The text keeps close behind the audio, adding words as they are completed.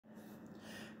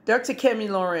Dr. Kemi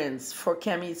Lawrence for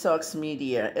Kemi Talks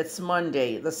Media. It's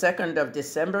Monday, the 2nd of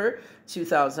December,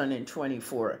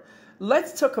 2024.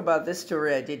 Let's talk about this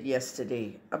story I did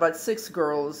yesterday about 6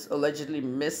 girls allegedly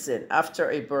missing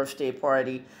after a birthday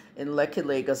party in Lekki,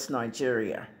 Lagos,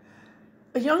 Nigeria.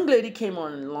 A young lady came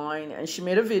online and she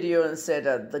made a video and said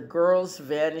that the girls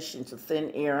vanished into thin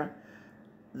air.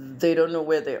 They don't know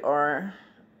where they are,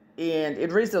 and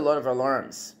it raised a lot of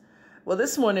alarms. Well,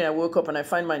 this morning I woke up and I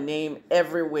find my name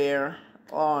everywhere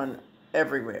on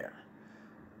everywhere.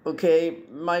 Okay,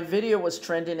 my video was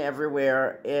trending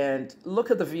everywhere, and look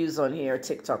at the views on here,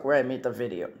 TikTok, where I made the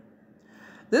video.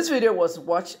 This video was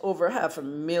watched over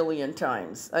 500,000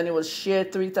 times, and it was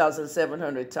shared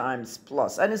 3,700 times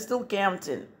plus, and it's still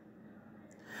counting.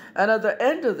 And at the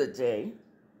end of the day,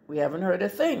 we haven't heard a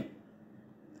thing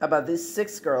about these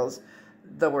 6 girls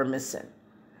that were missing.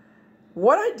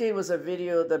 What I did was a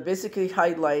video that basically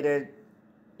highlighted,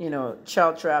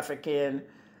 child trafficking,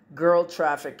 girl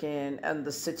trafficking, and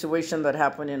the situation that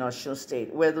happened in Osun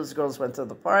State, where those girls went to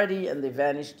the party and they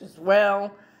vanished as well.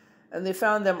 And they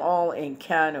found them all in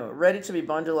Kano, ready to be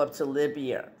bundled up to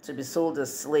Libya to be sold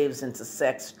as slaves into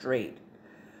sex trade.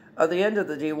 At the end of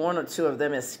the day, 1 or 2 of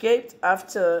them escaped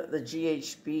after the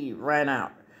GHB ran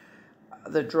out,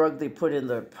 the drug they put in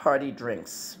the party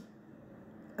drinks.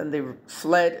 And they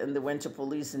fled and they went to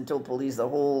police and told police the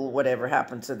whole whatever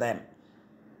happened to them.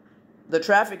 The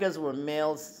traffickers were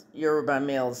males, Yoruba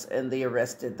males, and they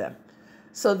arrested them.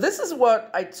 So this is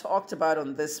what I talked about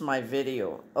on my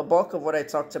video, a bulk of what I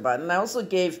talked about. And I also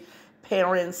gave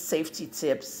parents safety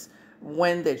tips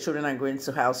when their children are going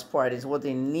to house parties, what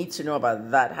they need to know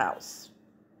about that house.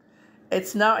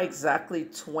 It's now exactly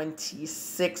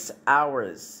 26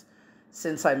 hours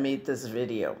since I made this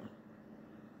video.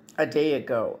 A day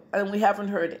ago, and we haven't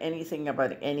heard anything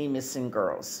about any missing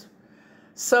girls.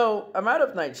 So I'm out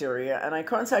of Nigeria, and I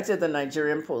contacted the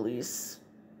Nigerian police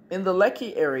in the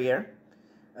Lekki area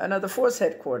and at the force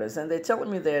headquarters, and they're telling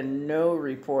me there are no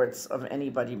reports of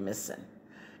anybody missing.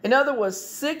 In other words,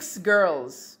 6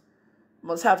 girls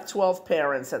must have 12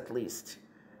 parents at least,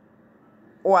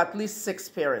 or at least 6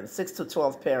 parents, 6 to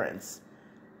 12 parents,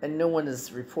 and no one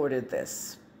has reported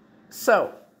this.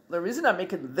 So the reason I'm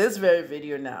making this very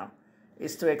video now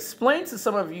is to explain to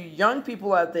some of you young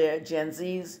people out there, Gen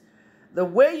Zs, the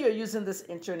way you're using this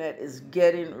internet is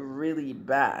getting really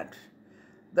bad.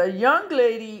 The young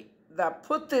lady that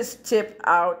put this tip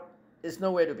out is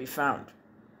nowhere to be found.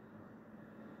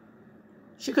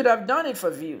 She could have done it for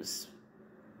views.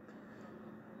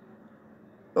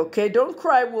 Okay, don't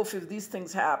cry wolf if these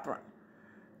things happen.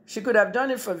 She could have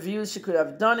done it for views. She could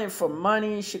have done it for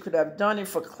money. She could have done it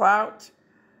for clout.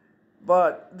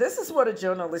 But this is what a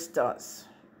journalist does.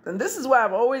 And this is why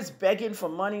I'm always begging for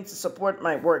money to support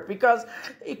my work, because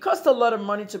it costs a lot of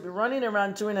money to be running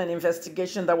around doing an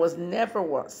investigation that never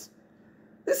was.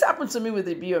 This happened to me with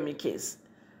the BOME case.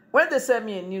 When they sent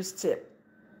me a news tip,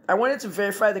 I wanted to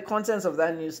verify the contents of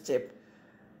that news tip.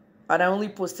 And I only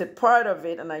posted part of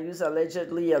it, and I used alleged,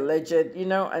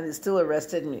 and they still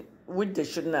arrested me, which they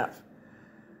shouldn't have.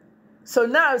 So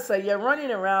now it's like you're running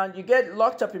around, you get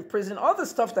locked up in prison, all the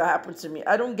stuff that happened to me.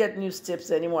 I don't get news tips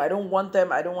anymore. I don't want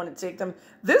them. I don't want to take them.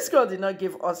 This girl did not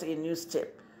give us a news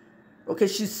tip. Okay,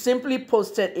 she simply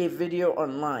posted a video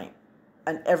online,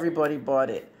 and everybody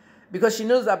bought it. Because she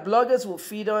knows that bloggers will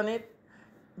feed on it.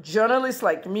 Journalists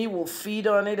like me will feed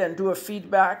on it and do a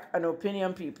feedback and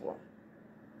opinion people.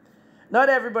 Not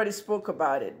everybody spoke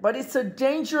about it, but it's a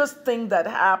dangerous thing that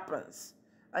happens.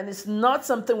 And it's not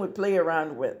something we play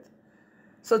around with.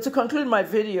 So to conclude my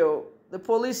video, the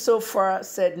police so far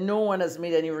said no one has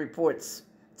made any reports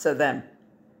to them.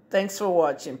 Thanks for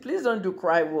watching. Please don't do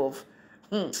cry wolf.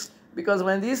 Because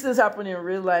when these things happen in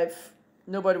real life,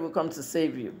 nobody will come to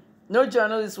save you. No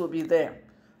journalist will be there.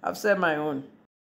 I've said my own.